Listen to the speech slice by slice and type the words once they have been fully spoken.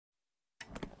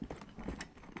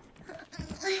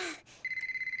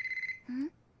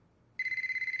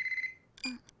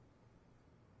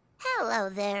Hello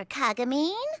there,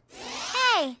 Kagamine.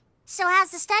 Hey, so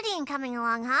how's the studying coming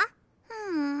along, huh?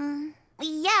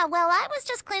 Yeah, well, I was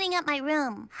just cleaning up my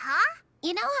room. Huh?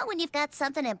 You know how when you've got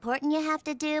something important you have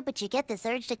to do, but you get this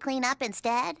urge to clean up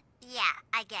instead? Yeah,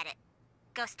 I get it.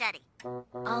 Go study.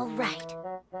 All right,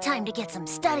 time to get some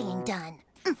studying done.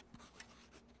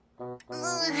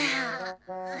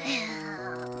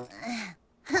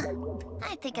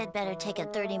 I think I'd better take a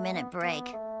 30-minute break.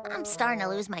 I'm starting to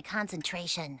lose my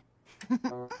concentration.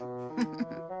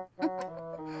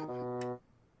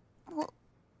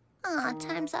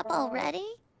 Time's up already?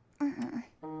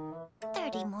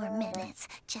 30 more minutes.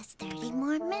 Just 30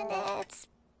 more minutes.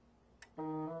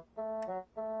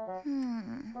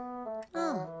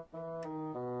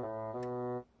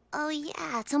 Oh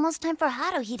yeah, it's almost time for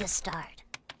Haruhi to start.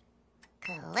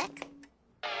 Click.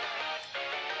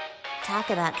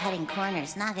 Talk about cutting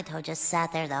corners. Nagato just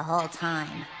sat there the whole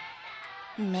time.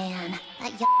 Man,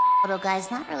 that young little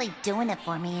guy's not really doing it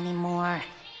for me anymore.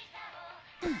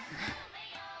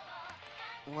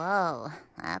 Whoa,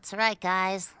 that's right,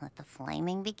 guys. Let the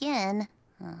flaming begin.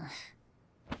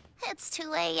 It's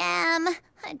 2 a.m.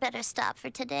 I'd better stop for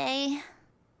today.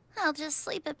 I'll just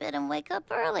sleep a bit and wake up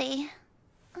early.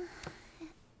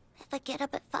 If I get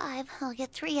up at 5, I'll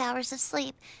get 3 hours of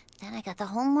sleep. Then I got the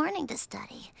whole morning to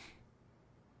study.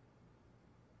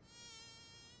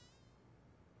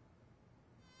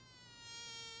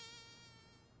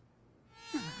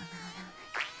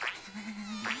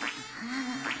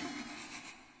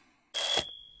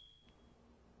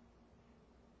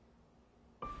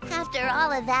 After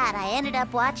all of that, I ended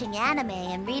up watching anime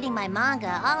and reading my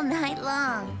manga all night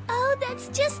long. Oh, that's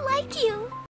just like you.